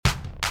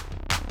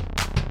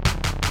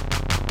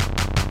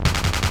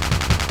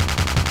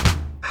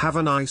Have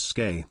a nice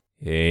gay.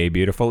 Hey,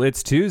 beautiful.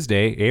 It's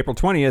Tuesday, April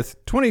 20th,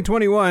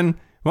 2021.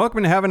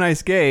 Welcome to Have a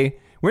Nice Gay.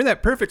 Wear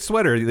that perfect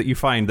sweater that you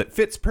find that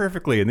fits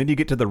perfectly, and then you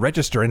get to the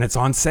register and it's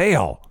on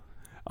sale.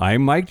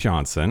 I'm Mike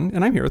Johnson,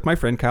 and I'm here with my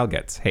friend Kyle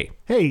Getz. Hey.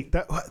 Hey,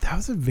 that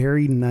was a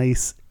very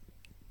nice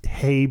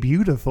 "Hey,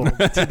 beautiful"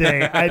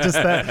 today.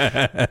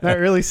 that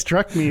really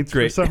struck me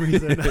for some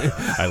reason.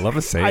 I love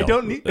a sale. I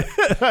don't need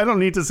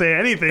to say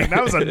anything.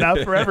 That was enough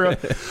for everyone.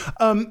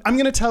 I'm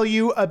going to tell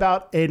you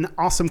about an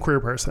awesome queer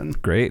person.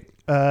 Great.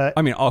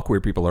 I mean, all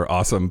queer people are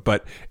awesome,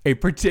 but a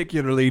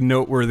particularly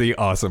noteworthy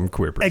awesome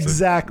queer person.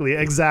 Exactly.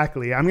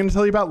 I'm going to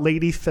tell you about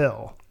Lady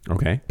Phyll.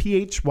 Okay.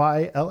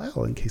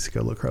 Phyll, in case you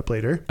go look her up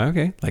later.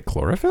 Okay. Like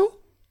chlorophyll?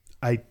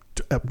 I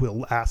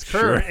will ask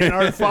her in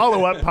our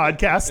follow-up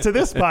podcast to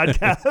this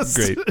podcast.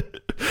 Great.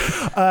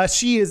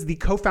 She is the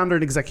co-founder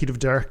and executive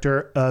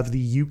director of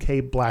the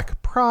UK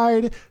Black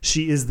Pride.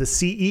 She is the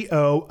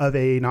CEO of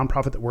a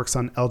nonprofit that works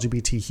on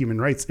LGBT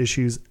human rights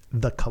issues,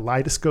 the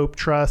Kaleidoscope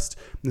Trust.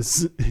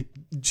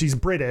 She's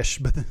British,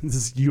 but this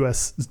is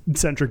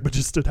US-centric, but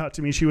just stood out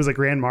to me. She was a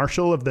Grand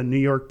Marshal of the New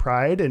York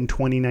Pride in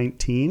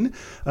 2019,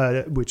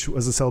 which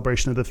was a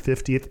celebration of the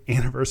 50th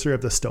anniversary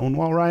of the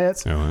Stonewall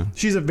riots. Oh, wow.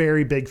 She's a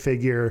very big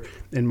figure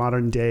in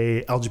modern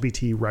day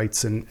LGBT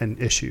rights and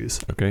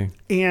issues. Okay.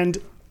 And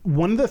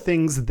one of the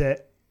things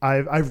that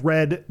I've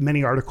read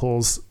many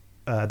articles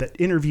that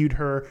interviewed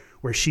her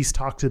where she's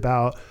talked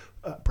about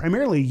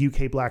primarily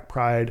UK Black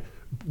Pride,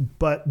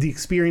 but the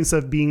experience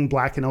of being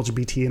Black and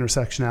LGBT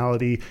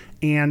intersectionality.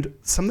 And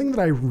something that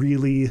I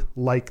really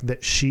like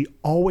that she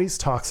always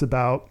talks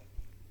about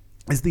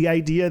is the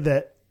idea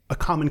that a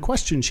common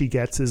question she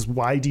gets is,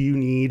 why do you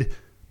need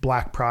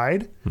Black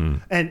Pride?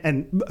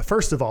 And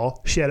first of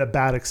all, she had a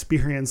bad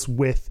experience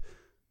with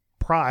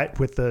Pride,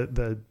 with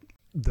the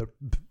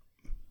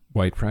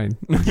White pride.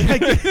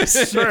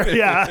 Sure,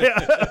 yeah.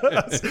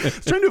 I was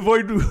trying to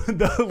avoid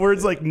the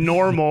words like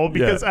normal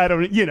because I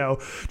don't,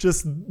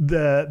 just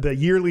the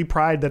yearly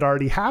pride that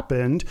already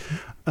happened,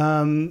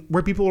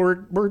 where people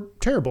were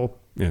terrible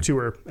to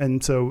her.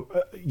 And so,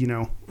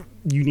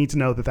 you need to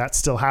know that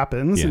still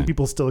happens and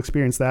people still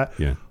experience that.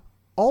 Yeah.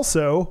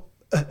 Also,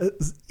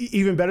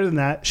 even better than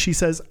that, she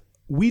says,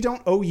 we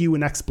don't owe you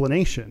an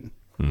explanation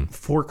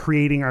for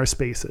creating our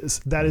spaces.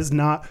 That is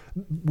not,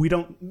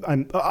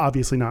 I'm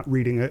obviously not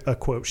reading a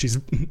quote. She's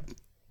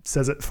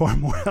says it far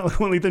more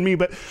eloquently than me,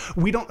 but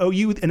we don't owe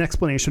you an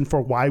explanation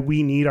for why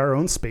we need our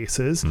own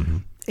spaces.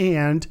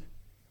 And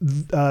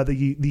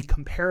the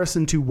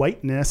comparison to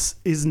whiteness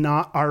is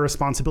not our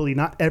responsibility.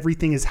 Not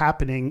everything is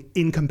happening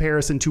in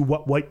comparison to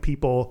what white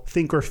people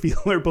think or feel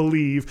or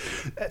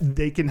believe.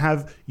 They can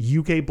have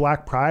UK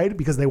Black Pride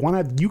because they want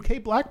to have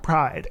UK Black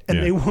Pride.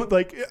 And they want,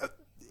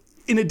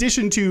 in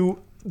addition to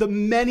the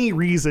many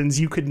reasons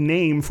you could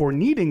name for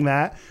needing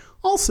that,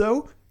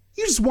 also,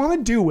 you just want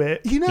to do it,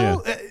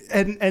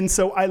 And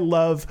so I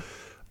love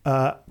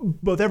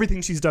both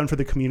everything she's done for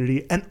the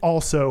community and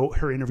also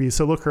her interviews.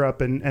 So look her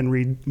up and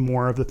read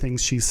more of the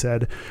things she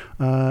said.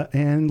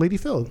 And Lady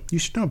Phyll, you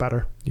should know about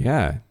her.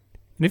 Yeah.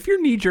 And if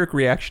your knee-jerk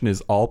reaction is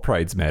all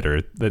prides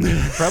matter, then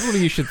probably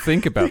you should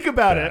think about Think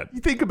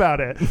about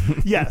it.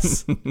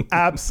 Yes,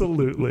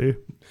 absolutely.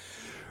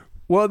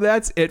 Well,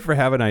 that's it for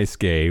Have a Nice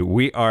Gay.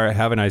 We are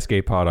Have a Nice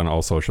Gay Pod on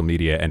all social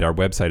media, and our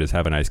website is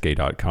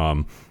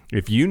haveanicegay.com.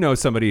 If you know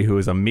somebody who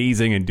is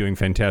amazing and doing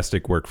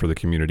fantastic work for the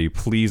community,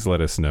 please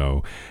let us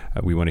know.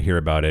 We want to hear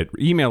about it.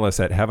 Email us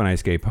at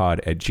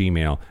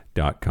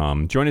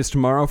haveanicegaypod@gmail.com. Join us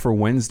tomorrow for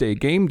Wednesday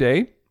Game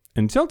Day.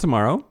 Until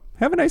tomorrow,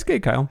 have a nice gay,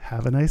 Kyle.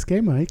 Have a nice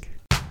gay, Mike.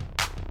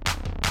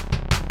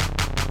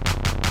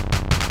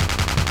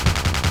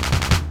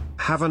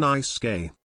 Have a nice gay.